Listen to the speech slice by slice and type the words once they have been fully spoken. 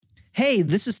Hey,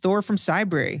 this is Thor from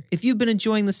Cybrary. If you've been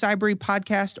enjoying the Cybrary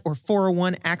podcast or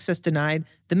 401 Access Denied,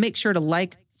 then make sure to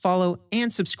like, follow,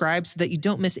 and subscribe so that you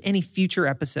don't miss any future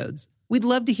episodes. We'd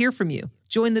love to hear from you.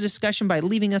 Join the discussion by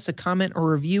leaving us a comment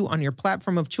or review on your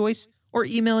platform of choice or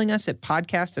emailing us at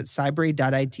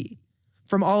podcast@cybrary.it.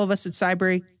 From all of us at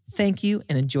Cybrary, thank you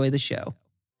and enjoy the show.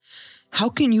 How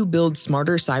can you build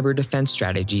smarter cyber defense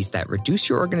strategies that reduce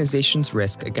your organization's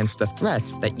risk against the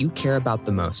threats that you care about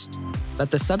the most?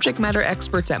 Let the subject matter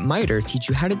experts at MITRE teach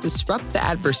you how to disrupt the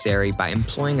adversary by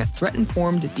employing a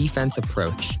threat-informed defense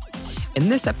approach. In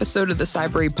this episode of the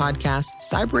Cybrary podcast,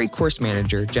 Cybrary course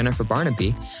manager Jennifer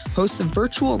Barnaby hosts a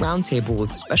virtual roundtable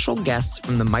with special guests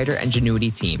from the MITRE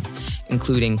Ingenuity team,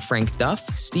 including Frank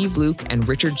Duff, Steve Luke, and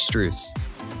Richard Struess.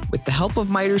 With the help of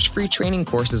MITRE's free training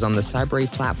courses on the Cybrary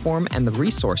platform and the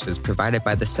resources provided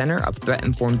by the Center of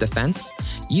Threat-Informed Defense,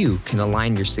 you can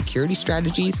align your security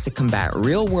strategies to combat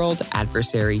real-world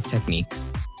adversary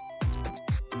techniques.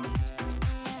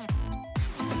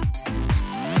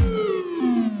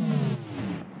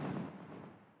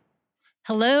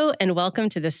 Hello and welcome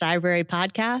to the Cybrary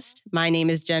podcast. My name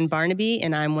is Jen Barnaby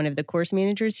and I'm one of the course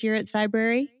managers here at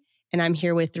Cybrary. And I'm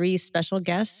here with three special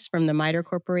guests from the MITRE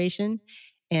Corporation.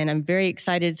 And I'm very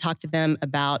excited to talk to them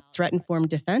about threat-informed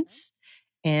defense.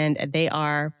 And they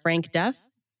are Frank Duff,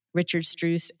 Richard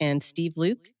Struess, and Steve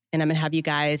Luke. And I'm going to have you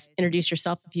guys introduce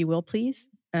yourself, if you will, please,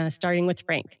 starting with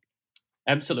Frank.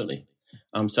 Absolutely.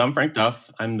 So I'm Frank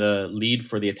Duff. I'm the lead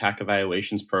for the Attack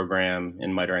Evaluations program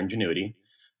in MITRE Ingenuity,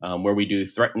 where we do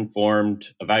threat-informed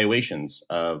evaluations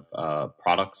of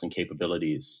products and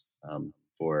capabilities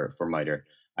for MITRE.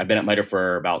 I've been at MITRE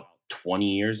for about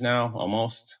 20 years now,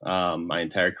 almost. My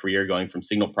entire career going from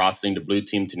signal processing to blue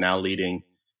team to now leading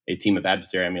a team of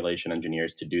adversary emulation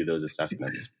engineers to do those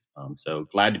assessments. So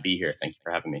glad to be here. Thank you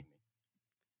for having me.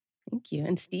 Thank you.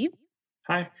 And Steve?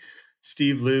 Hi,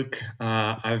 Steve Luke.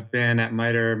 I've been at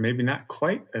MITRE maybe not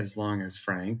quite as long as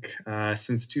Frank,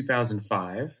 since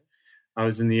 2005. I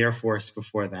was in the Air Force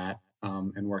before that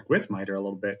and worked with MITRE a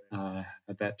little bit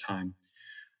at that time.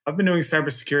 I've been doing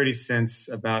cybersecurity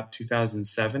since about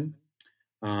 2007.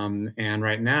 And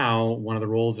right now, one of the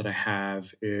roles that I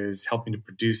have is helping to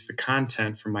produce the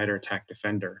content for MITRE Attack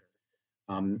Defender,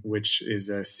 which is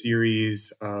a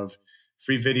series of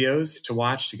free videos to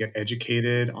watch to get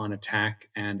educated on attack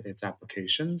and its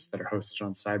applications that are hosted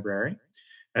on Cybrary,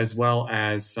 as well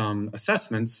as some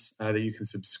assessments that you can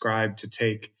subscribe to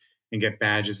take and get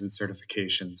badges and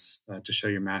certifications to show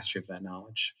your mastery of that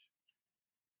knowledge.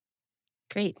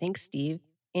 Great. Thanks, Steve.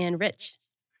 And Rich?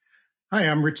 Hi,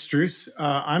 I'm Rich Struess.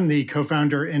 I'm the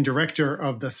co-founder and director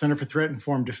of the Center for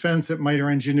Threat-Informed Defense at MITRE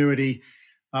Ingenuity.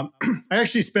 I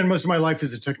actually spent most of my life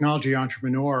as a technology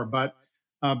entrepreneur, but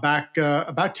back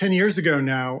about 10 years ago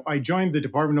now, I joined the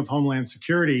Department of Homeland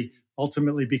Security,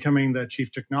 ultimately becoming the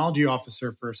Chief Technology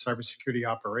Officer for Cybersecurity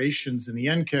Operations in the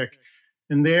NCIC.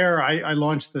 And there, I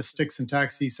launched the Sticks and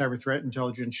Taxi Cyber Threat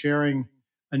Intelligence Sharing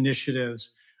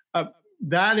initiatives.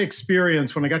 That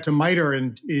experience, when I got to MITRE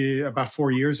about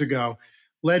 4 years ago,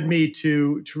 led me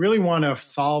to really want to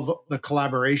solve the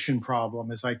collaboration problem,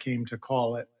 as I came to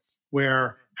call it,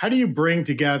 where how do you bring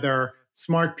together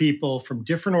smart people from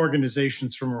different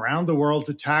organizations from around the world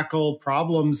to tackle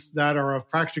problems that are of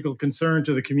practical concern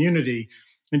to the community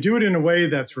and do it in a way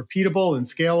that's repeatable and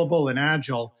scalable and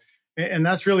agile. And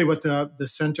that's really what the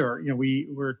center,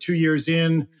 we're 2 years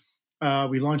in.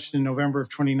 We launched in November of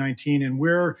 2019, and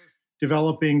we're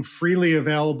developing freely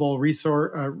available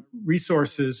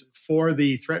resources for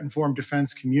the threat-informed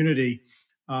defense community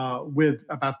with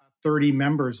about 30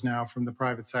 members now from the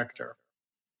private sector.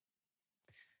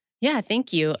 Yeah,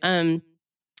 thank you.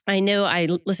 I know I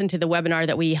listened to the webinar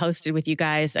that we hosted with you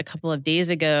guys a couple of days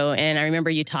ago, and I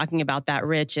remember you talking about that,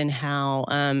 Rich, and how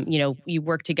you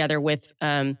work together with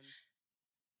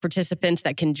participants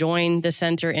that can join the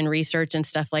center in research and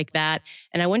stuff like that.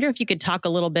 And I wonder if you could talk a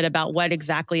little bit about what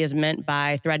exactly is meant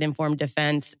by threat-informed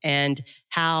defense and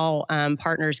how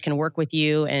partners can work with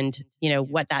you and,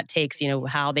 what that takes,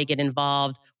 how they get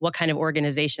involved, what kind of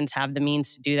organizations have the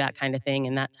means to do that kind of thing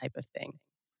and that type of thing.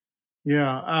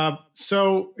 Yeah.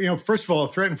 So, first of all,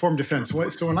 threat-informed defense.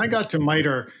 So when I got to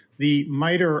MITRE, the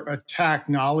MITRE attack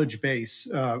knowledge base,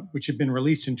 which had been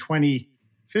released in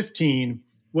 2015,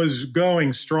 was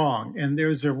going strong. And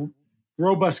there's a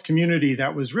robust community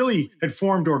that had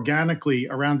formed organically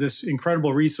around this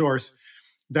incredible resource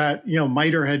that,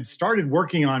 MITRE had started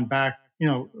working on back,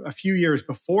 a few years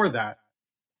before that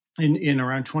in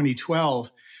around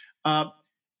 2012.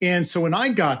 And so when I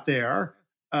got there,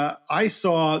 I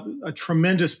saw a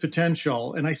tremendous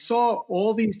potential, and I saw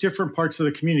all these different parts of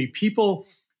the community, people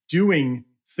doing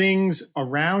things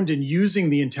around and using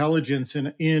the intelligence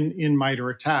in MITRE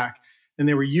ATT&CK. And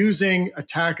they were using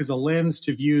attack as a lens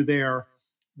to view their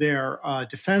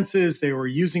defenses. They were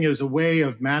using it as a way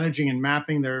of managing and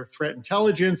mapping their threat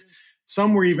intelligence.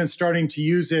 Some were even starting to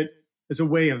use it as a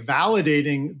way of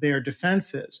validating their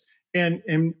defenses.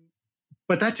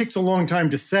 But that takes a long time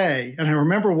to say. And I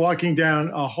remember walking down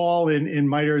a hall in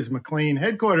MITRE's McLean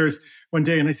headquarters one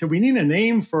day, and I said, we need a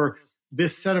name for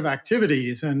this set of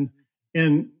activities. And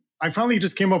I finally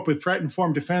just came up with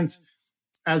threat-informed defense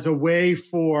as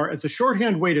a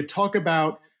shorthand way to talk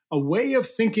about a way of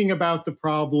thinking about the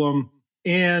problem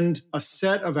and a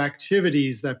set of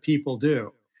activities that people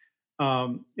do.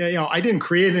 I didn't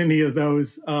create any of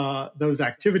those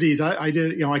activities. I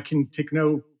did. I can take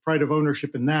no pride of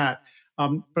ownership in that.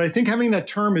 But I think having that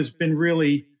term has been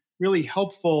really, really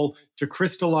helpful to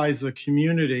crystallize the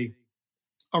community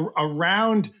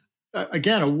around,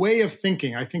 again, a way of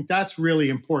thinking. I think that's really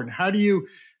important. How do you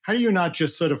not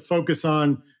just sort of focus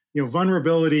on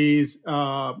vulnerabilities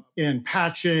and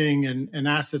patching and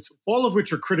assets, all of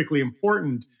which are critically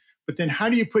important, but then how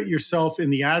do you put yourself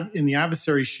in the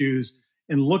adversary shoes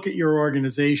and look at your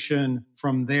organization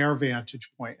from their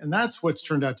vantage point? And that's what's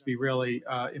turned out to be really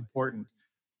important.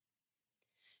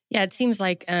 Yeah, it seems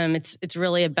like it's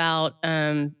really about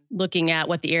looking at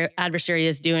what the adversary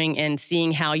is doing and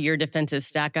seeing how your defenses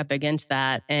stack up against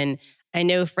that. And I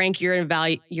know, Frank, you're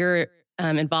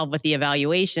involved with the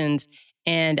evaluations,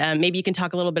 and maybe you can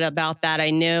talk a little bit about that.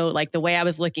 I know, like, the way I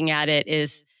was looking at it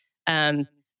is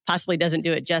possibly doesn't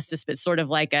do it justice, but sort of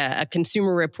like a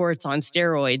Consumer Reports on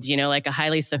steroids. Like a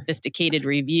highly sophisticated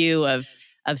review of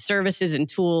services and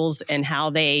tools and how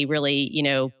they really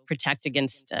protect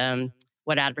against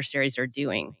what adversaries are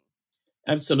doing.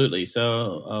 Absolutely.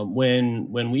 So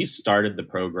when we started the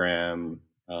program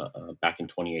back in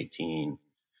 2018,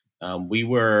 we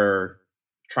were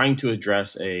trying to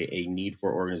address a need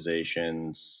for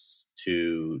organizations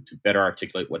to better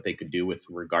articulate what they could do with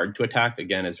regard to attack.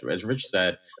 Again, as Rich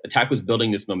said, attack was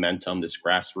building this momentum, this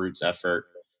grassroots effort,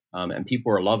 and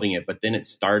people were loving it. But then it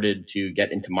started to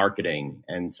get into marketing,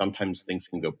 and sometimes things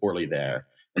can go poorly there.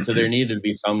 And so there needed to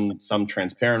be some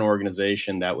transparent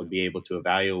organization that would be able to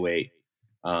evaluate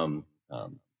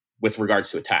with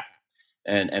regards to attack.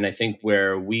 And I think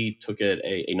where we took it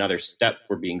another step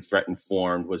for being threat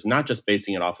informed was not just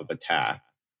basing it off of attack,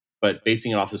 but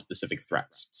basing it off of specific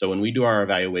threats. So when we do our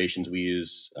evaluations, we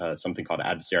use something called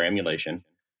adversary emulation,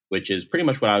 which is pretty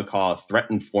much what I would call a threat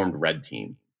informed red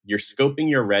team. You're scoping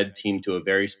your red team to a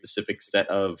very specific set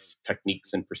of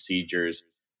techniques and procedures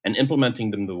and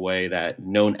implementing them the way that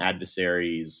known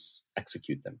adversaries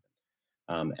execute them.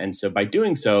 And so by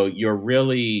doing so, you're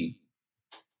really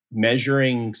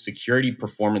measuring security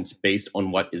performance based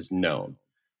on what is known.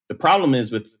 The problem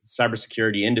is with the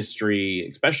cybersecurity industry,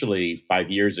 especially 5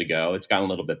 years ago, it's gotten a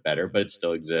little bit better, but it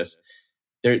still exists.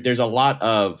 There's a lot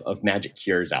of magic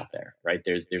cures out there, right?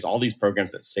 There's all these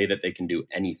programs that say that they can do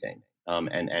anything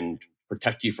and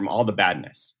protect you from all the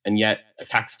badness, and yet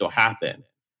attacks still happen.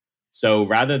 So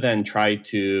rather than try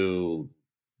to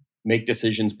make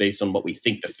decisions based on what we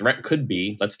think the threat could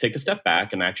be, let's take a step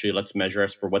back and actually let's measure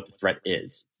us for what the threat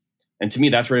is. And to me,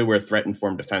 that's really where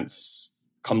threat-informed defense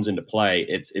comes into play.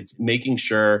 It's making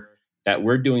sure that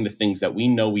we're doing the things that we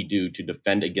know we do to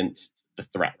defend against the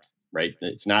threat, right?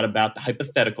 It's not about the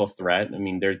hypothetical threat. I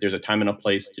mean, there's a time and a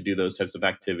place to do those types of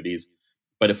activities.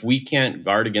 But if we can't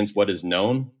guard against what is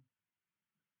known,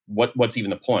 what's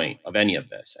even the point of any of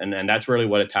this? And that's really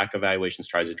what attack evaluations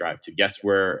tries to drive to. Yes,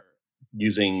 we're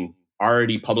using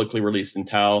already publicly released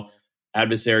intel.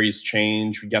 Adversaries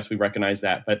change. Yes, we recognize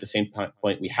that. But at the same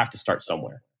point, we have to start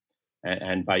somewhere.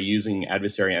 And by using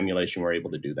adversary emulation, we're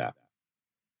able to do that.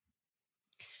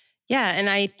 Yeah, and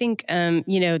I think,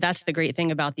 that's the great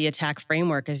thing about the attack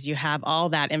framework is you have all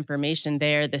that information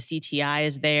there. The CTI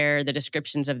is there, the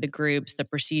descriptions of the groups, the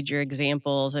procedure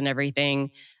examples and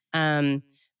everything.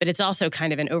 But it's also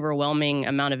kind of an overwhelming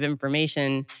amount of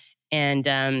information.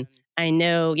 And I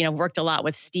know, I've worked a lot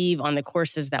with Steve on the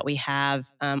courses that we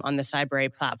have on the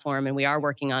Cybrary platform, and we are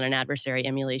working on an adversary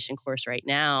emulation course right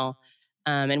now.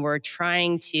 And we're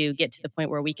trying to get to the point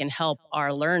where we can help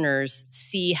our learners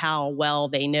see how well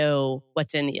they know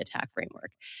what's in the attack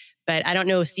framework. But I don't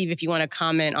know, Steve, if you want to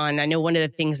comment on, I know one of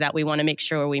the things that we want to make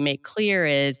sure we make clear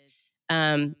is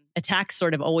attack's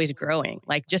sort of always growing.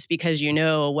 Like just because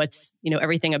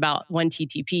everything about one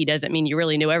TTP doesn't mean you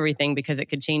really know everything because it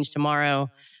could change tomorrow.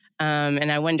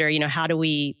 And I wonder, how do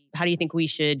you think we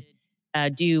should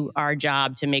do our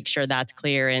job to make sure that's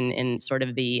clear in sort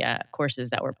of the courses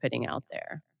that we're putting out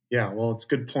there? Yeah, well, it's a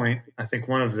good point. I think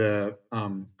one of the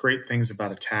great things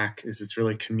about attack is it's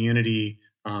really community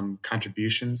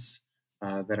contributions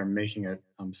that are making it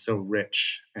so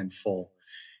rich and full.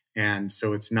 And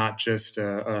so it's not just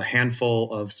a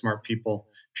handful of smart people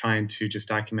trying to just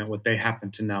document what they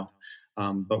happen to know,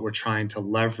 but we're trying to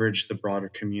leverage the broader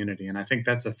community. And I think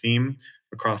that's a theme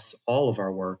across all of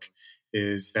our work,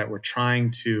 is that we're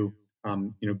trying to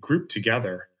group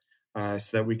together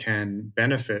so that we can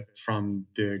benefit from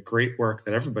the great work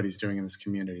that everybody's doing in this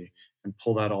community and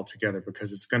pull that all together,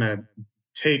 because it's going to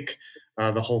take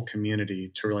the whole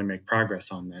community to really make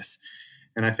progress on this.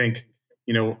 And I think,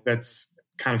 that's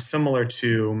kind of similar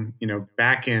to,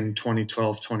 back in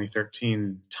 2012,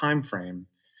 2013 timeframe.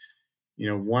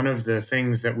 One of the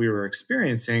things that we were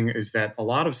experiencing is that a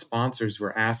lot of sponsors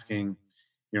were asking,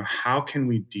 how can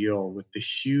we deal with the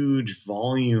huge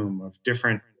volume of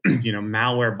different,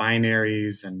 malware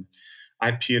binaries and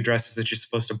IP addresses that you're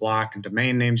supposed to block and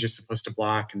domain names you're supposed to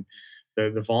block. And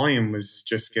the volume was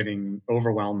just getting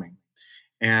overwhelming.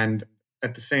 And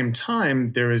at the same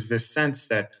time, there is this sense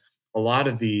that a lot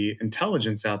of the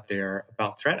intelligence out there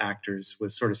about threat actors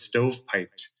was sort of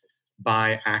stovepiped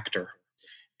by actor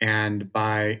and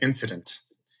by incident.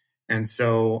 And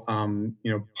so,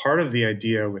 part of the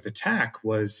idea with attack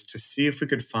was to see if we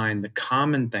could find the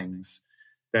common things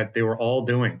that they were all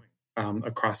doing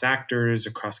across actors,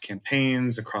 across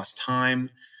campaigns, across time,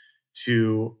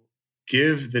 to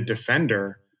give the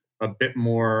defender a bit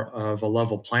more of a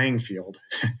level playing field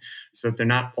so that they're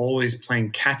not always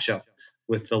playing catch up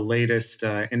with the latest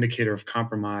indicator of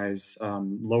compromise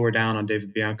lower down on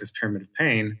David Bianco's Pyramid of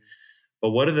Pain. But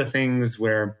what are the things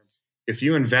where if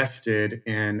you invested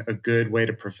in a good way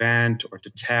to prevent or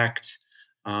detect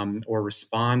or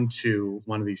respond to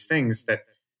one of these things, that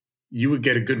you would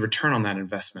get a good return on that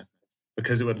investment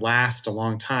because it would last a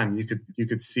long time. You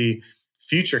could see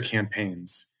future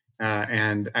campaigns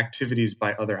and activities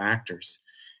by other actors.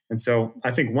 And so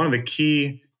I think one of the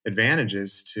key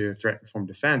advantages to threat-informed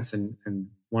defense and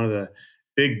one of the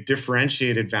big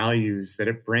differentiated values that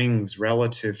it brings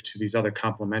relative to these other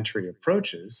complementary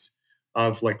approaches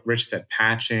of, like Rich said,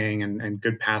 patching and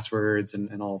good passwords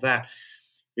and all of that,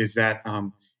 is that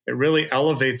it really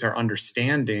elevates our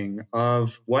understanding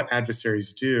of what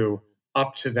adversaries do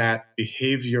up to that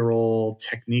behavioral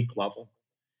technique level.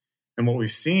 And what we've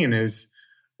seen is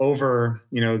over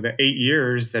the 8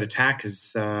 years that attack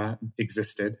has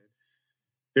existed,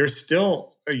 there's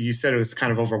still, you said it was kind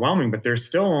of overwhelming, but there's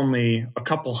still only a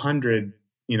couple hundred,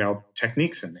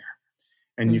 techniques in there.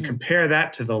 And you compare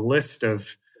that to the list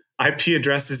of IP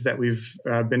addresses that we've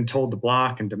been told to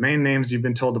block and domain names you've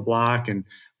been told to block and,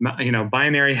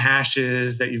 binary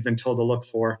hashes that you've been told to look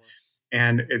for.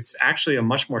 And it's actually a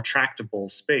much more tractable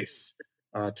space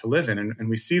to live in. And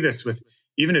we see this with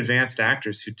even advanced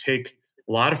actors who take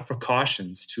a lot of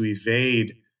precautions to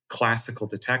evade classical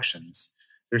detections.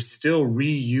 They're still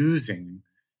reusing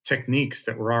techniques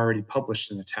that were already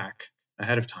published in attack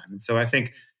ahead of time. And so I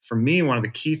think for me, one of the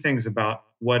key things about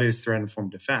what is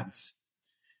threat-informed defense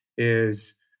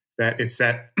is that it's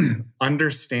that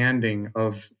understanding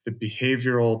of the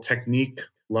behavioral technique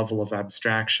level of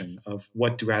abstraction of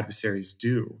what do adversaries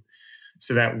do,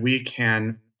 so that we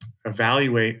can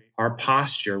evaluate our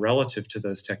posture relative to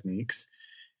those techniques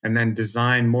and then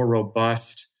design more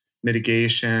robust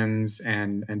mitigations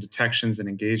and detections and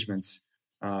engagements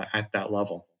at that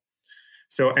level.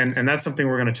 So, and that's something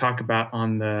we're going to talk about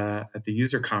at the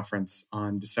user conference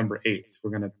on December 8th.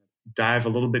 We're going to dive a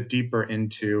little bit deeper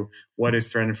into what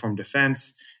is threat-informed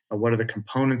defense, what are the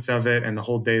components of it, and the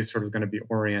whole day is sort of going to be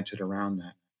oriented around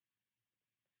that.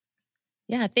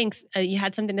 Yeah, thanks. You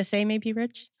had something to say, maybe,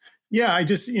 Rich? Yeah, I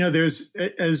just, there's,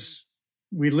 as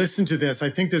we listen to this, I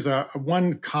think there's a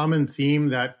one common theme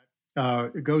that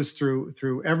goes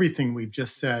through everything we've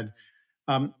just said.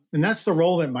 And that's the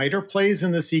role that MITRE plays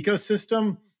in this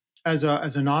ecosystem. As a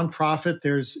nonprofit,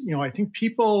 there's, I think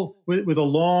people with a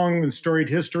long and storied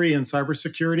history in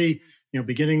cybersecurity,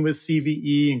 beginning with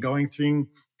CVE and going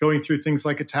through things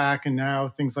like attack and now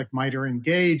things like MITRE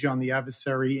Engage on the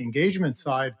adversary engagement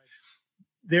side.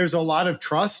 There's a lot of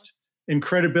trust and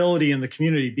credibility in the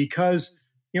community because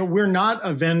we're not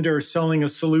a vendor selling a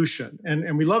solution,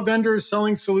 and we love vendors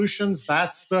selling solutions.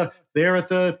 That's they're at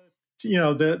the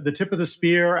tip of the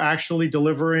spear, actually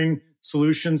delivering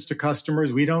solutions to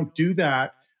customers. We don't do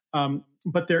that,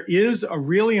 but there is a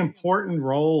really important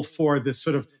role for this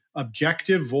sort of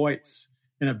objective voice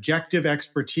and objective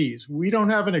expertise. We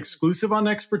don't have an exclusive on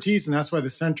expertise, and that's why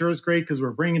the center is great, because we're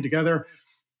bringing together,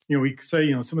 we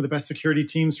say, some of the best security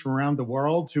teams from around the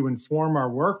world to inform our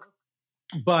work.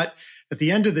 But at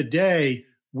the end of the day,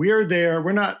 we're there.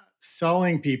 We're not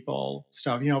selling people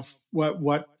stuff.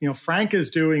 What Frank is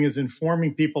doing is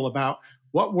informing people about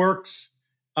what works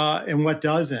and what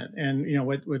doesn't. And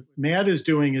what MAD is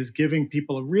doing is giving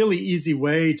people a really easy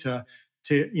way to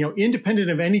independent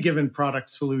of any given product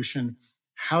solution,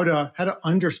 how to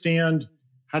understand,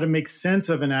 how to make sense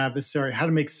of an adversary, how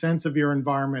to make sense of your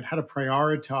environment, how to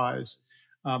prioritize.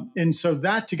 And so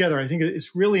that together, I think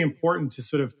it's really important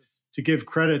to give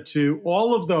credit to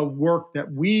all of the work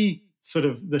that we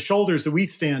the shoulders that we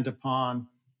stand upon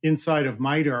inside of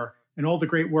MITRE, and all the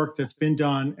great work that's been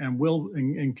done and will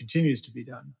and continues to be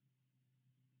done.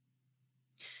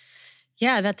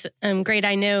 Yeah, that's great.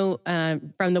 I know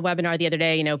from the webinar the other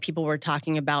day, people were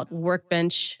talking about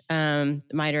Workbench, the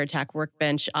MITRE ATT&CK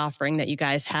Workbench offering that you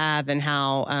guys have, and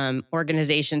how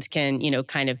organizations can,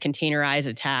 kind of containerize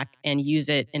attack and use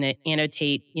it and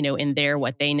annotate, in there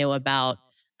what they know about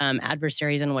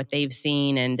adversaries and what they've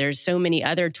seen. And there's so many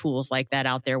other tools like that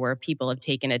out there where people have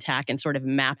taken attack and sort of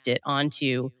mapped it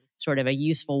onto sort of a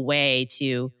useful way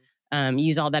to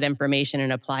use all that information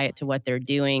and apply it to what they're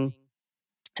doing.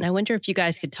 And I wonder if you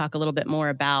guys could talk a little bit more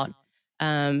about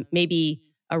maybe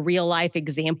a real life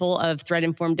example of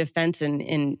threat-informed defense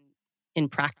in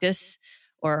practice,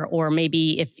 or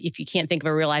maybe if you can't think of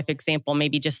a real life example,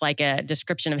 maybe just like a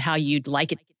description of how you'd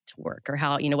like it to work, or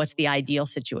how, what's the ideal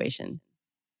situation.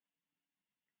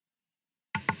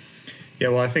 Yeah,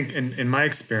 well, I think in my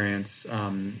experience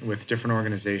with different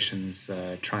organizations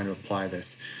trying to apply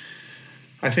this,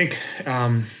 I think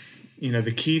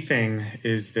the key thing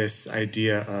is this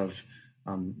idea of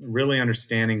really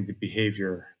understanding the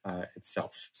behavior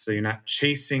itself. So you're not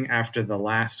chasing after the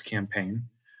last campaign,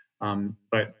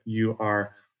 but you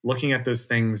are looking at those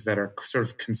things that are sort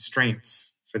of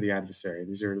constraints for the adversary.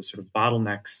 These are sort of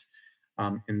bottlenecks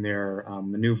in their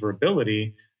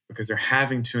maneuverability, because they're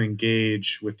having to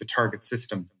engage with the target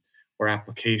system or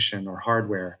application or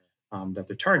hardware that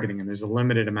they're targeting. And there's a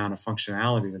limited amount of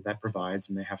functionality that provides,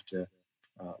 and they have to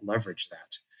leverage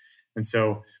that. And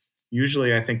so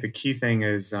usually I think the key thing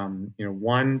is,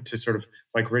 one, to sort of,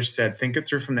 like Rich said, think it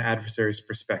through from the adversary's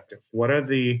perspective. What are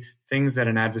the things that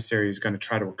an adversary is going to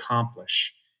try to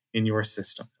accomplish in your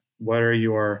system? What are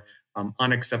your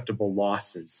unacceptable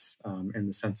losses in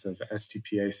the sense of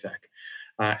STPASEC?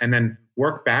 And then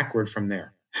work backward from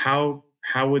there. How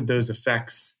would those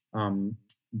effects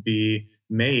be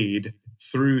made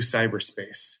through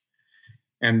cyberspace?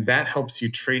 And that helps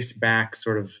you trace back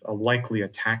sort of a likely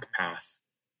attack path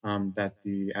that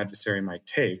the adversary might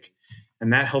take.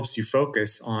 And that helps you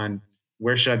focus on,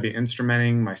 where should I be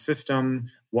instrumenting my system?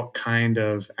 What kind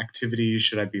of activities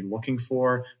should I be looking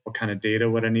for? What kind of data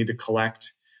would I need to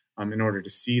collect in order to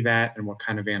see that? And what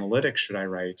kind of analytics should I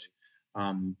write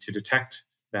to detect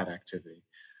that activity?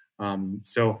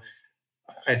 So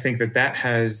I think that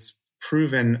has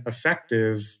proven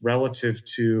effective relative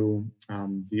to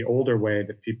the older way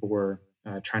that people were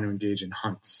trying to engage in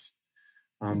hunts,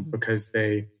 because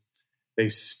they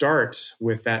start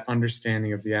with that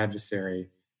understanding of the adversary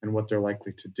and what they're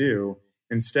likely to do,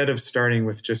 instead of starting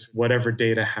with just whatever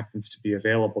data happens to be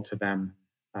available to them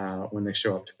when they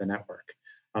show up to the network,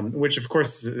 which of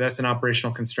course that's an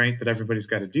operational constraint that everybody's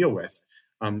got to deal with.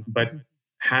 But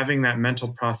having that mental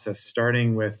process,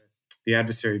 starting with the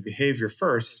adversary behavior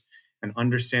first, and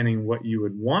understanding what you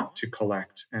would want to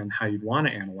collect and how you'd want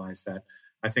to analyze that,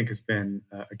 I think has been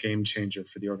a game changer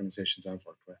for the organizations I've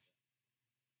worked with.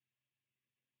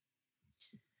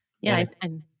 Yeah,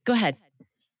 go ahead.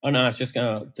 Oh no, it's just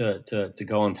to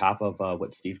go on top of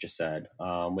what Steve just said,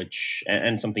 which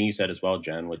and something you said as well,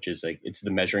 Jen, which is like, it's the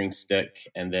measuring stick,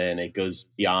 and then it goes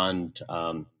beyond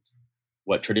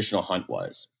what traditional hunt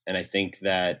was. And I think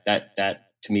that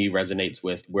to me resonates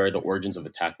with where the origins of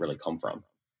attack really come from.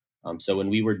 So when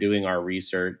we were doing our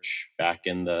research back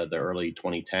in the early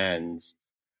 2010s,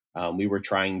 we were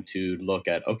trying to look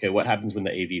at, okay, what happens when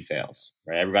the AV fails,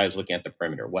 right? Everybody's looking at the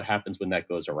perimeter. What happens when that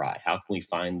goes awry? How can we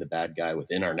find the bad guy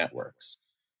within our networks?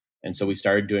 And so we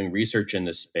started doing research in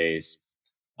this space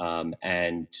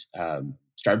and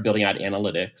started building out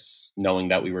analytics, knowing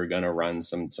that we were going to run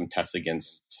some tests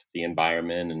against the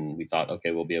environment. And we thought,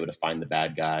 okay, we'll be able to find the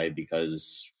bad guy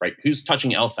because, right, who's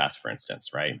touching LSAS, for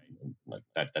instance, right? Like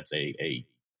that's a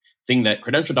thing that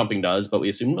credential dumping does, but we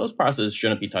assume those processes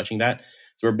shouldn't be touching that.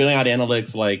 So we're building out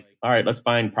analytics like, all right, let's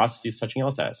find processes touching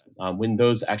LSAS. When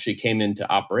those actually came into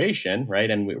operation,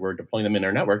 right, and we were deploying them in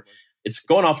our network, it's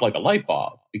going off like a light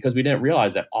bulb because we didn't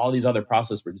realize that all these other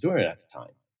processes were doing it at the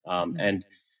time. And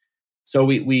so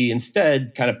we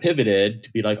instead kind of pivoted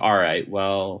to be like, all right,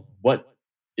 well, what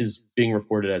is being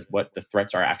reported as what the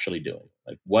threats are actually doing?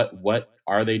 Like what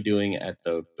are they doing at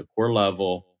the core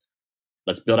level?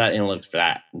 Let's build out analytics for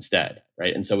that instead,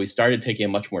 right? And so we started taking a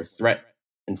much more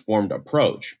threat-informed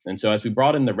approach. And so as we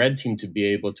brought in the red team to be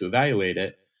able to evaluate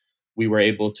it, we were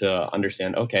able to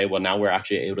understand, okay, well, now we're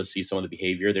actually able to see some of the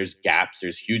behavior. There's gaps,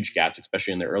 there's huge gaps,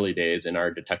 especially in the early days in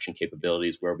our detection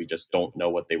capabilities where we just don't know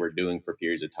what they were doing for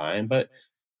periods of time. But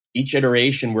each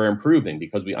iteration we're improving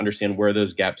because we understand where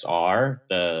those gaps are.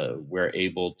 We're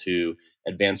able to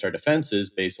advance our defenses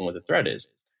based on what the threat is.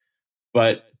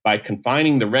 But by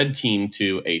confining the red team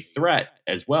to a threat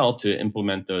as well to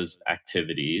implement those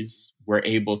activities, we're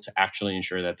able to actually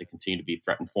ensure that they continue to be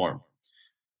threat informed.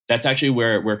 That's actually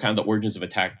where kind of the origins of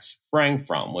attack sprang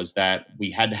from, was that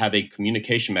we had to have a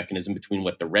communication mechanism between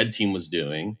what the red team was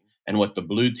doing and what the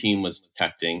blue team was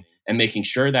detecting, and making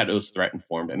sure that it was threat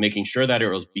informed and making sure that it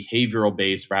was behavioral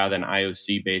based rather than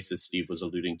IOC based, as Steve was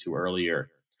alluding to earlier.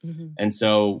 Mm-hmm. And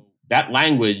so that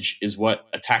language is what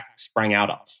attack sprang out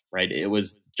of, right? It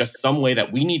was just some way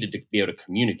that we needed to be able to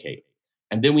communicate.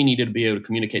 And then we needed to be able to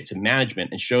communicate to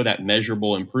management and show that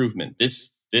measurable improvement. This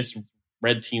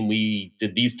red team, we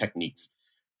did these techniques.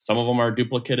 Some of them are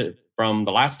duplicative from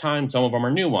the last time. Some of them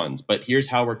are new ones. But here's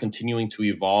how we're continuing to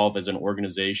evolve as an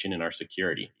organization in our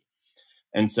security.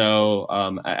 And so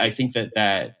I think that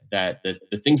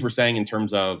the things we're saying in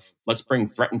terms of let's bring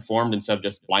threat informed instead of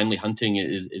just blindly hunting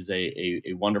is a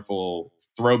wonderful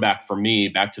throwback for me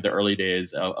back to the early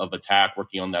days of attack,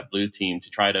 working on that blue team to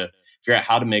try to figure out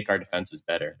how to make our defenses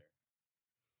better.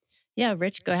 Yeah,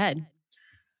 Rich, go ahead.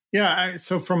 Yeah,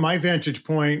 so from my vantage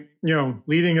point,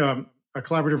 leading a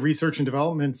collaborative research and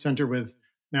development center with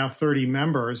now 30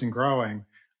 members and growing,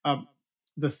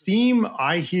 the theme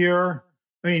I hear,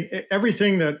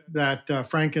 everything that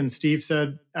Frank and Steve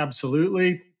said,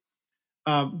 absolutely.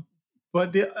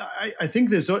 But I think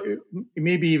there's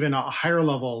maybe even a higher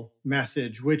level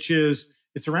message, which is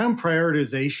it's around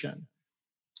prioritization.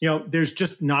 There's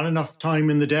just not enough time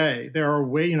in the day. There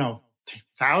are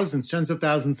thousands, tens of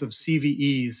thousands of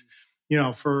CVEs,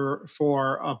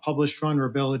 for published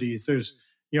vulnerabilities. There's,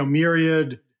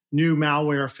 myriad new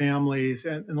malware families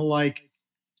and the like.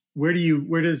 Where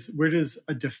does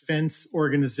a defense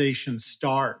organization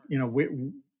start?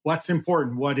 What's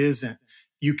important? What isn't?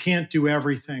 You can't do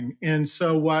everything. And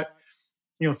so what,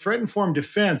 threat-informed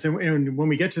defense, and when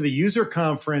we get to the user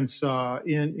conference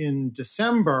in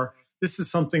December, this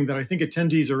is something that I think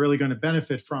attendees are really going to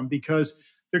benefit from, because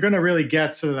they're going to really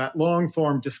get to that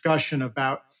long-form discussion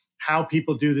about how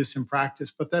people do this in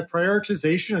practice. But that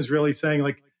prioritization is really saying,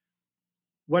 like,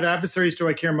 what adversaries do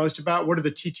I care most about? What are the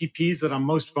TTPs that I'm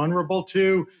most vulnerable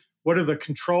to? What are the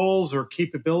controls or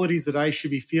capabilities that I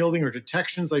should be fielding, or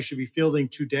detections I should be fielding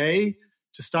today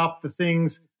to stop the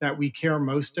things that we care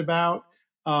most about?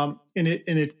 And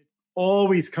it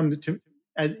always comes to,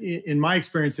 as in my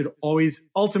experience, it always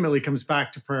ultimately comes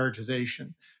back to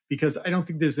prioritization, because I don't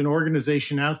think there's an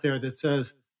organization out there that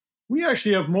says, we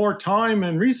actually have more time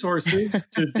and resources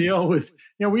to deal with,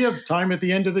 we have time at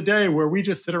the end of the day where we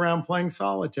just sit around playing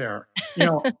solitaire.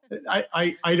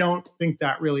 I don't think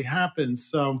that really happens.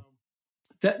 So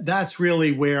that's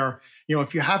really where,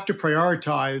 if you have to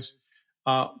prioritize,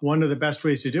 one of the best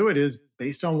ways to do it is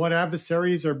based on what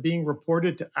adversaries are being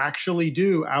reported to actually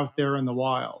do out there in the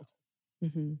wild.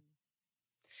 Mm-hmm.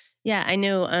 Yeah, I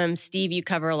know, Steve, you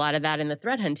cover a lot of that in the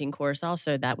threat hunting course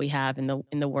also that we have in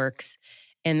the works.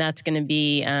 And that's going to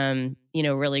be,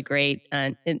 really great.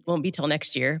 It won't be till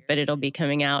next year, but it'll be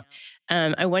coming out.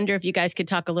 I wonder if you guys could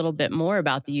talk a little bit more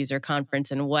about the user conference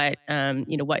and what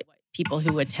people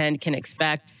who attend can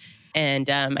expect. And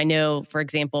I know, for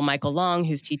example, Michael Long,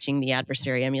 who's teaching the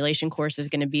Adversary emulation course, is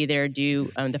going to be there,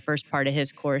 do the first part of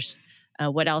his course.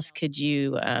 What else could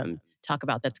you talk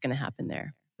about that's going to happen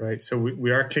there? Right. So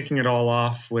we are kicking it all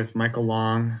off with Michael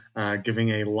Long giving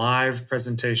a live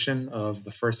presentation of the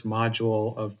first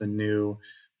module of the new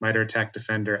MITRE Attack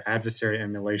Defender Adversary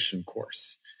Emulation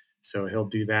course. So he'll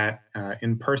do that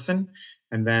in person.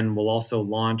 And then we'll also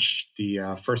launch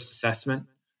the first assessment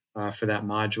for that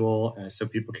module so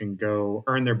people can go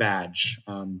earn their badge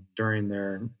during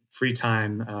their free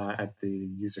time at the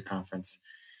user conference.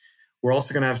 We're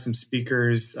also going to have some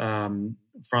speakers from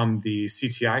the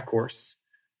CTI course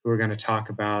who are going to talk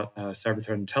about cyber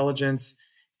threat intelligence.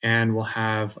 And we'll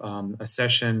have a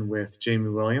session with Jamie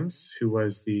Williams, who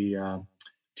was the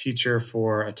teacher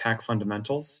for Attack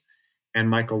Fundamentals, and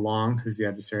Michael Long, who's the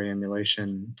adversary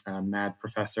emulation MAD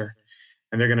professor.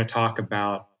 And they're going to talk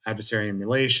about adversary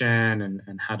emulation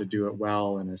and how to do it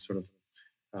well in a sort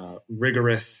of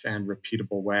rigorous and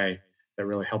repeatable way that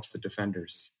really helps the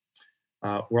defenders.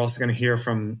 We're also going to hear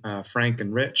from Frank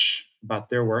and Rich about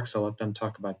their work, so I'll let them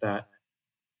talk about that.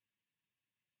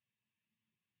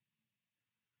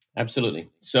 Absolutely.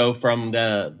 So from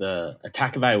the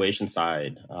attack evaluation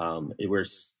side, we're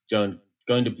going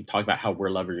going to be talking about how we're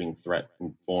leveraging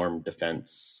threat-informed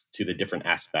defense to the different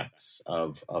aspects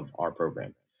of our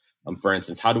program. For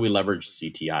instance, how do we leverage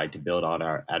CTI to build out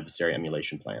our adversary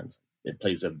emulation plans? It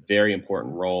plays a very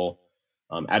important role.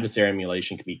 Adversary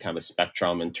emulation can be kind of a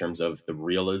spectrum in terms of the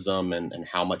realism and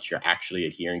how much you're actually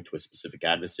adhering to a specific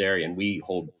adversary. And we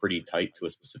hold pretty tight to a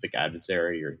specific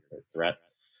adversary or threat.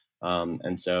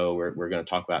 And so we're going to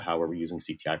talk about how we're using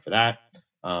CTI for that.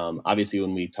 Obviously,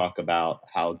 when we talk about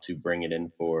how to bring it in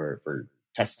for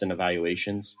tests and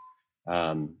evaluations,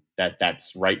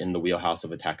 that's right in the wheelhouse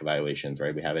of attack evaluations,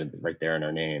 right? We have it right there in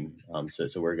our name.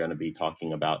 So we're going to be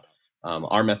talking about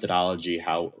our methodology,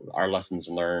 how our lessons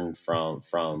learned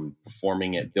from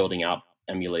performing it, building out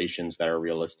emulations that are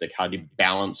realistic, how to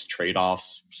balance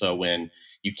trade-offs. So when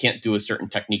you can't do a certain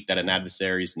technique that an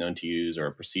adversary is known to use or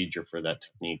a procedure for that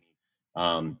technique,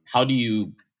 how do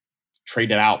you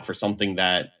trade it out for something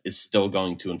that is still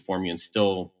going to inform you and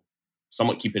still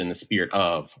somewhat keep it in the spirit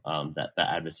of that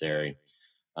adversary?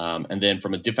 And then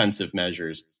from a defensive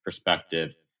measures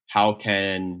perspective, how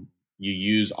can you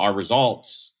use our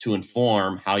results to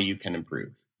inform how you can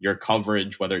improve your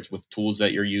coverage, whether it's with tools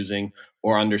that you're using,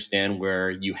 or understand where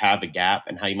you have a gap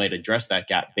and how you might address that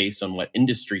gap based on what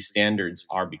industry standards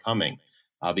are becoming?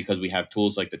 Because we have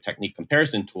tools like the technique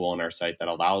comparison tool on our site that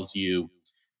allows you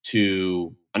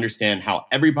to understand how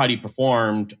everybody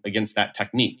performed against that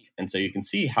technique. And so you can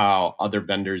see how other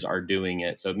vendors are doing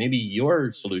it. So maybe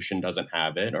your solution doesn't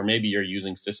have it, or maybe you're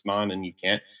using Sysmon and you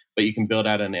can't, but you can build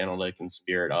out an analytic in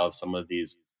spirit of some of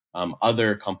these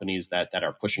other companies that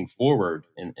are pushing forward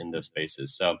in those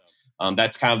spaces. So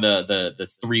that's kind of the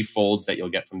three folds that you'll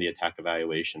get from the attack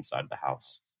evaluation side of the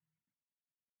house.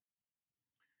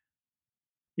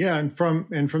 Yeah, and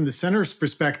from the center's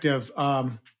perspective,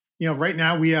 right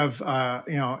now we have,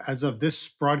 as of this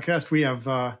broadcast, we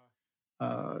have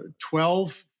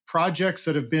 12 projects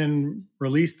that have been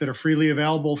released that are freely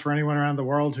available for anyone around the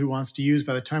world who wants to use.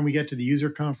 By the time we get to the user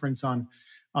conference on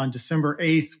December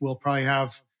 8th, we'll probably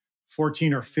have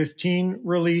 14 or 15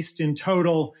 released in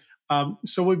total.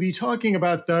 So we'll be talking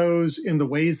about those in the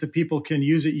ways that people can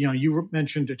use it. You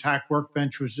mentioned Attack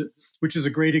Workbench, which is a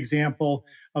great example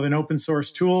of an open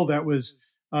source tool that was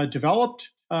developed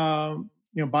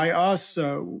by us,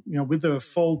 with the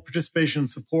full participation and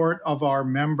support of our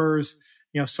members.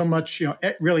 So much,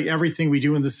 really everything we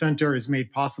do in the center is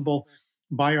made possible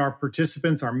by our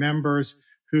participants, our members,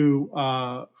 who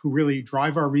really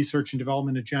drive our research and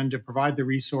development agenda, provide the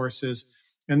resources,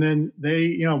 and then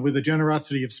they, with a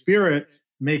generosity of spirit,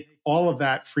 make all of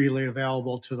that freely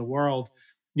available to the world.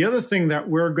 The other thing that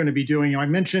we're going to be doing, I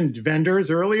mentioned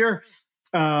vendors earlier.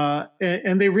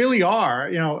 And they really are,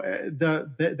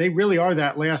 they really are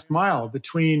that last mile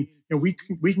between, we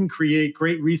can create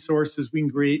great resources, we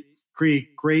can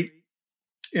create great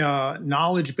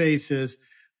knowledge bases,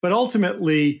 but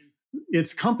ultimately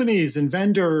it's companies and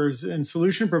vendors and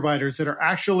solution providers that are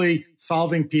actually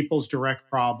solving people's direct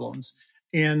problems.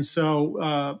 And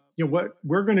so, what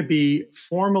we're going to be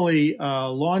formally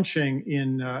launching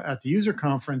at the user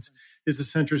conference is the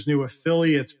center's new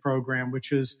affiliates program,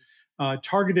 which is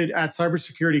targeted at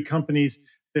cybersecurity companies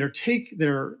that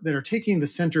are taking the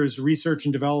center's research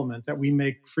and development that we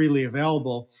make freely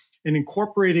available and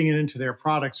incorporating it into their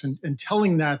products and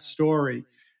telling that story.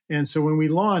 And so when we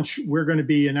launch, we're going to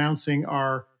be announcing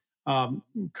our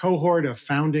cohort of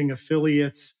founding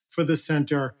affiliates for the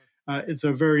center. It's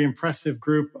a very impressive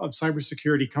group of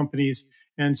cybersecurity companies.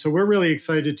 And so we're really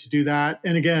excited to do that.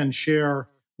 And again, share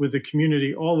with the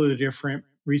community all of the different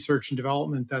research and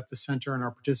development that the center and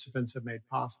our participants have made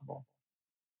possible.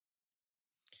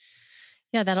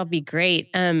 Yeah, that'll be great.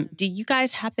 Do you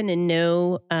guys happen to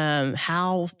know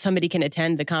how somebody can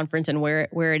attend the conference and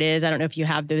where it is? I don't know if you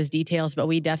have those details, but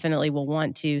we definitely will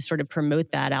want to sort of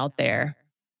promote that out there.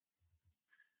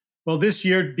 Well, this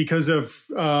year, because of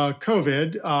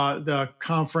COVID, the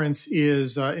conference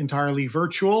is entirely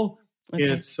virtual. Okay.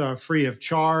 It's free of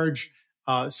charge.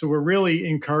 So we're really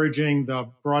encouraging the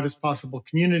broadest possible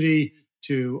community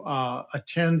to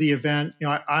attend the event.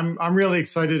 I'm really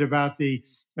excited about the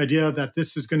idea that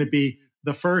this is going to be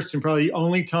the first and probably the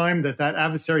only time that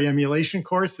adversary emulation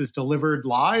course is delivered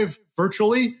live,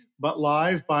 virtually, but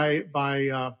live by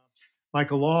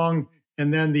Michael Long.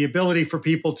 And then the ability for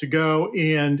people to go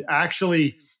and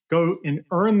actually go and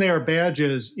earn their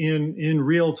badges in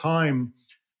real time,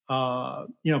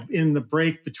 in the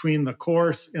break between the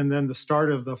course and then the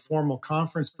start of the formal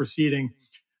conference proceeding,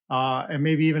 and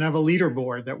maybe even have a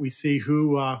leaderboard that we see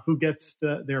who gets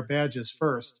their badges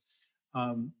first.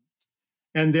 And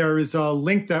there is a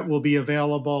link that will be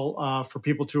available for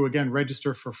people to, again,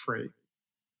 register for free.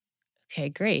 Okay,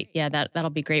 great. Yeah, that'll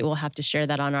be great. We'll have to share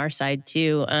that on our side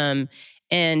too. And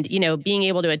being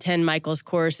able to attend Michael's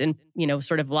course and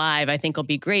sort of live, I think will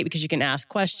be great because you can ask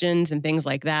questions and things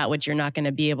like that, which you're not going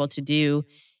to be able to do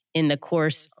in the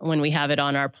course when we have it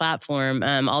on our platform.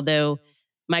 Although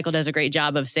Michael does a great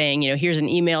job of saying, here's an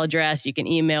email address, you can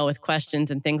email with questions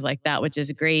and things like that, which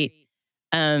is great.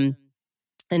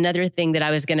 Another thing that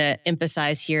I was going to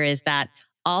emphasize here is that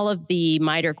all of the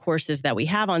MITRE courses that we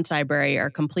have on Cybrary are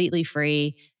completely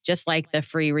free, just like the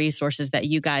free resources that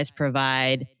you guys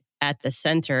provide at the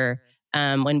center.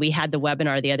 When we had the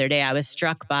webinar the other day, I was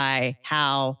struck by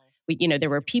how there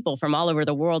were people from all over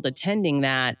the world attending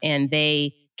that, and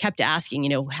they kept asking,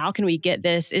 how can we get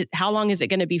this? How long is it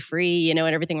going to be free? And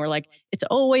everything. We're like, it's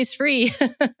always free.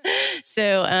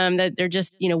 So that they're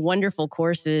just wonderful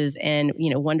courses and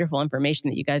wonderful information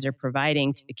that you guys are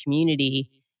providing to the community.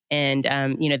 And,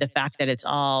 the fact that it's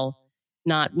all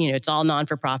not, it's all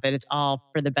non-for-profit, it's all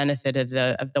for the benefit of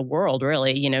the world,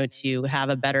 really, to have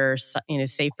a better,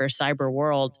 safer cyber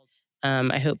world.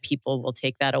 I hope people will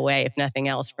take that away, if nothing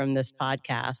else, from this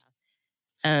podcast.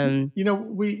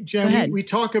 We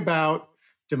talk about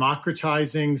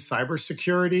democratizing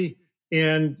cybersecurity,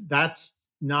 and that's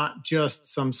not just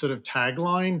some sort of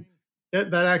tagline.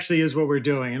 That actually is what we're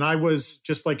doing. And I was,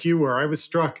 just like you were, I was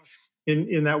struck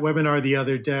in that webinar the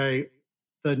other day,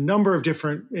 the number of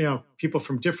different, people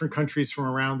from different countries from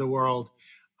around the world.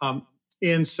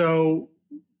 And so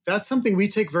that's something we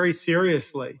take very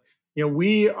seriously.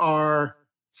 We are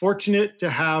fortunate to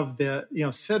have the,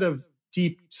 set of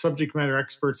deep subject matter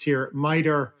experts here at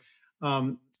MITRE.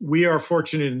 We are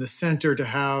fortunate in the center to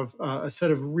have a set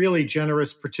of really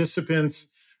generous participants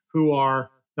who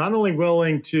are not only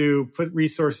willing to put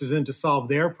resources in to solve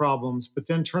their problems, but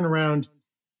then turn around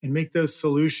and make those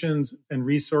solutions and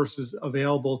resources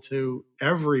available to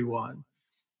everyone.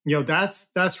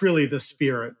 That's really the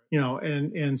spirit,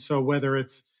 and so whether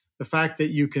it's the fact that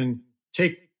you can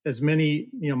take as many,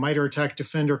 MITRE Attack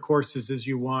Defender courses as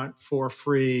you want for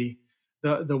free,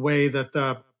 the way that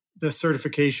the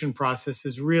certification process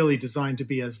is really designed to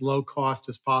be as low cost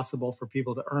as possible for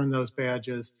people to earn those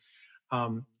badges.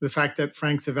 The fact that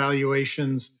Frank's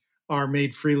evaluations are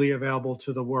made freely available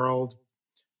to the world.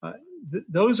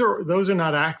 Those are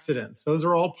not accidents. Those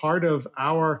are all part of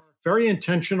our very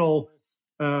intentional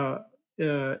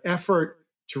effort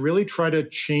to really try to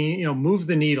change, move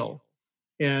the needle.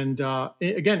 And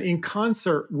again, in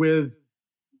concert with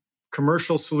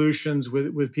commercial solutions,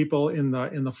 with people in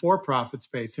the for-profit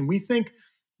space. And we think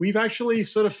we've actually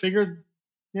sort of figured,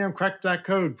 cracked that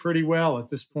code pretty well at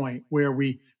this point, where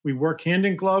we work hand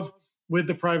in glove with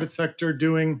the private sector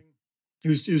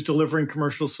who's delivering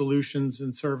commercial solutions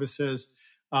and services.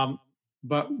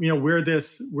 But we're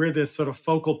this sort of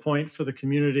focal point for the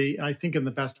community, I think, in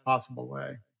the best possible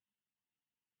way.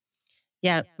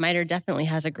 Yeah, MITRE definitely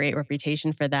has a great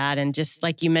reputation for that. And just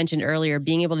like you mentioned earlier,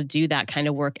 being able to do that kind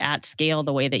of work at scale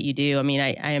the way that you do,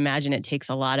 I imagine it takes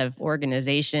a lot of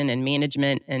organization and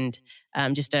management and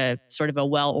just a sort of a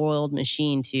well-oiled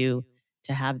machine to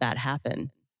have that happen.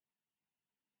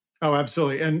 Oh,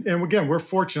 absolutely. And again, we're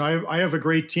fortunate. I have a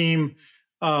great team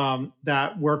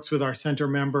that works with our center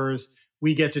members.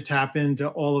 We get to tap into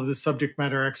all of the subject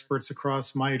matter experts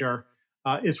across MITRE.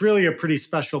 It's really a pretty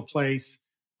special place.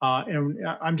 And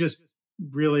I'm just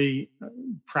really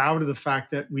proud of the fact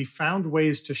that we found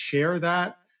ways to share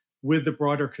that with the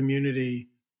broader community.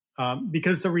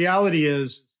 Because the reality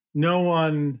is no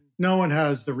one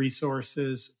has the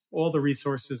resources, all the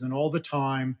resources and all the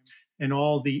time and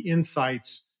all the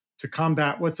insights to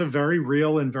combat what's a very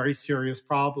real and very serious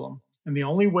problem. And the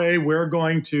only way we're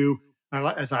going to,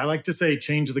 as I like to say,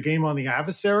 change the game on the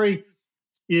adversary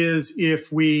is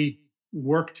if we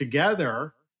work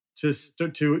together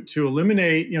to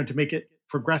eliminate, to make it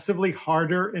progressively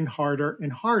harder and harder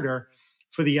and harder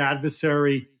for the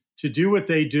adversary to do what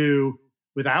they do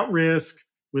without risk,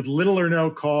 with little or no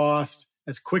cost,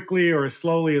 as quickly or as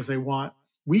slowly as they want.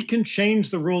 We can change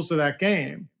the rules of that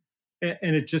game.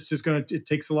 And it just is it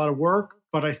takes a lot of work,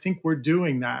 but I think we're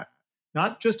doing that.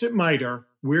 Not just at MITRE,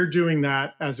 we're doing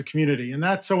that as a community. And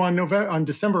that's so on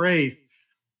December 8th,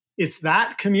 it's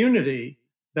that community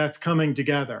that's coming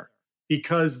together,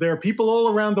 because there are people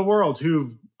all around the world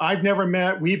who I've never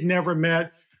met, we've never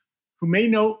met, who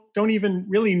don't even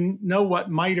really know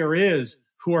what MITRE is,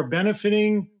 who are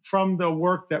benefiting from the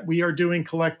work that we are doing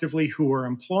collectively, who are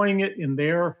employing it in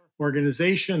their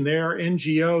organization, their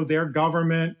NGO, their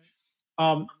government,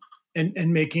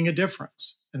 and making a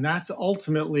difference. And that's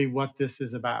ultimately what this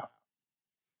is about.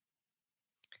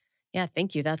 Yeah,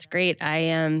 thank you. That's great.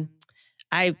 I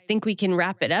I think we can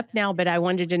wrap it up now, but I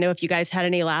wanted to know if you guys had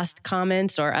any last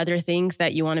comments or other things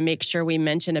that you want to make sure we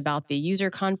mention about the user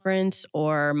conference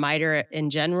or MITRE in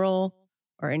general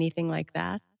or anything like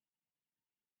that.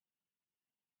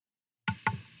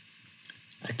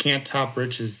 I can't top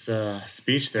Rich's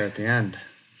speech there at the end.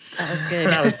 That was good.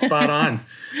 That was spot on.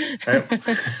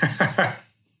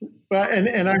 Well,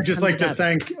 and I'd just like to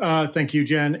thank you,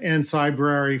 Jen, and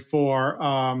Cybrary for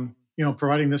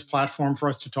providing this platform for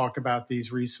us to talk about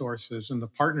these resources. And the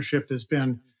partnership has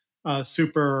been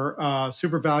super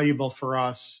valuable for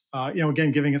us.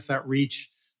 Again, giving us that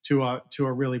reach to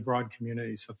a really broad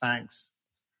community. So thanks.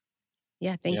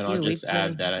 Yeah, thank you. I'll just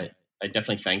add that I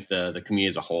definitely thank the community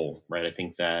as a whole, right? I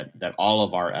think that all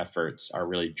of our efforts are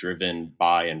really driven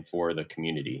by and for the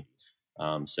community.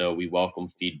 So we welcome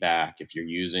feedback. If you're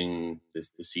using the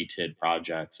CTID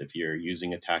projects, if you're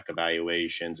using attack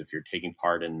evaluations, if you're taking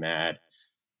part in MAD,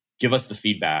 give us the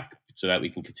feedback so that we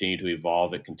can continue to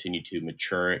evolve it, continue to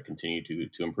mature it, continue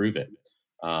to improve it.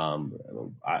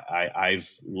 I've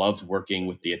loved working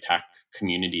with the attack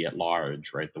community at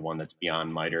large, right? The one that's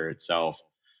beyond MITRE itself.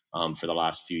 For the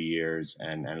last few years,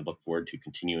 and I look forward to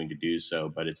continuing to do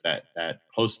so. But it's that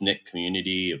close-knit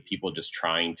community of people just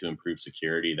trying to improve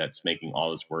security that's making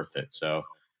all this worth it. So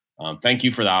thank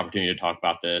you for the opportunity to talk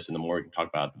about this, and the more we can talk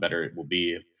about it, the better it will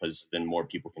be, because then more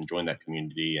people can join that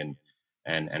community and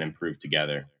improve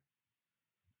together.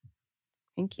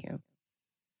 Thank you.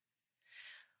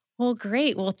 Well,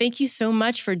 great. Well, thank you so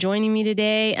much for joining me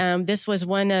today. This was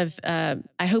one of,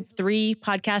 I hope, 3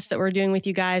 podcasts that we're doing with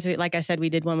you guys. Like I said, we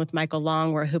did one with Michael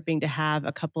Long. We're hoping to have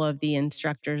a couple of the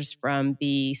instructors from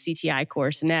the CTI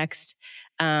course next,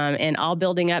 and all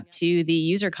building up to the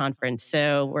user conference.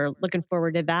 So we're looking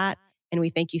forward to that. And we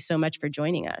thank you so much for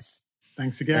joining us.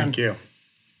 Thanks again. Thank you.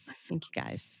 Thank you,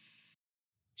 guys.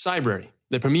 Cybrary,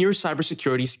 the premier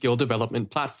cybersecurity skill development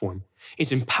platform,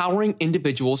 is empowering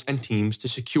individuals and teams to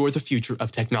secure the future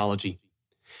of technology.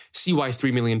 See why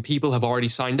 3 million people have already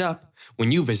signed up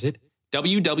when you visit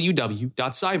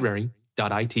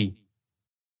www.cybrary.it.